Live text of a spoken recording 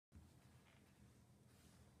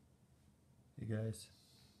guys,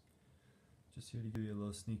 just here to give you a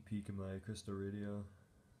little sneak peek of my crystal radio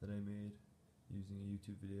that I made using a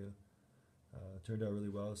YouTube video. Turned out really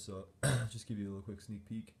well, so just give you a little quick sneak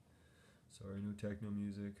peek. Sorry, no techno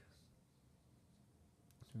music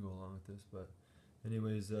to go along with this, but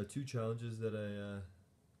anyways, two challenges that I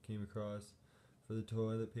came across for the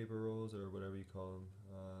toilet paper rolls, or whatever you call them,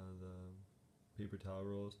 the paper towel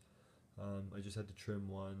rolls. I just had to trim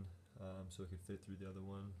one so it could fit through the other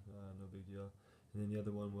one, no big deal. And then the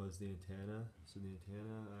other one was the antenna. So the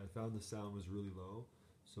antenna, I found the sound was really low,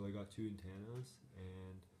 so I got two antennas,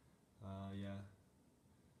 and yeah,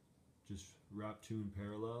 just wrap two in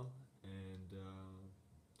parallel, and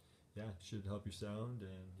yeah, should help your sound.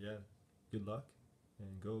 And yeah, good luck,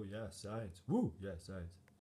 and go, yeah, science, woo, yeah, science.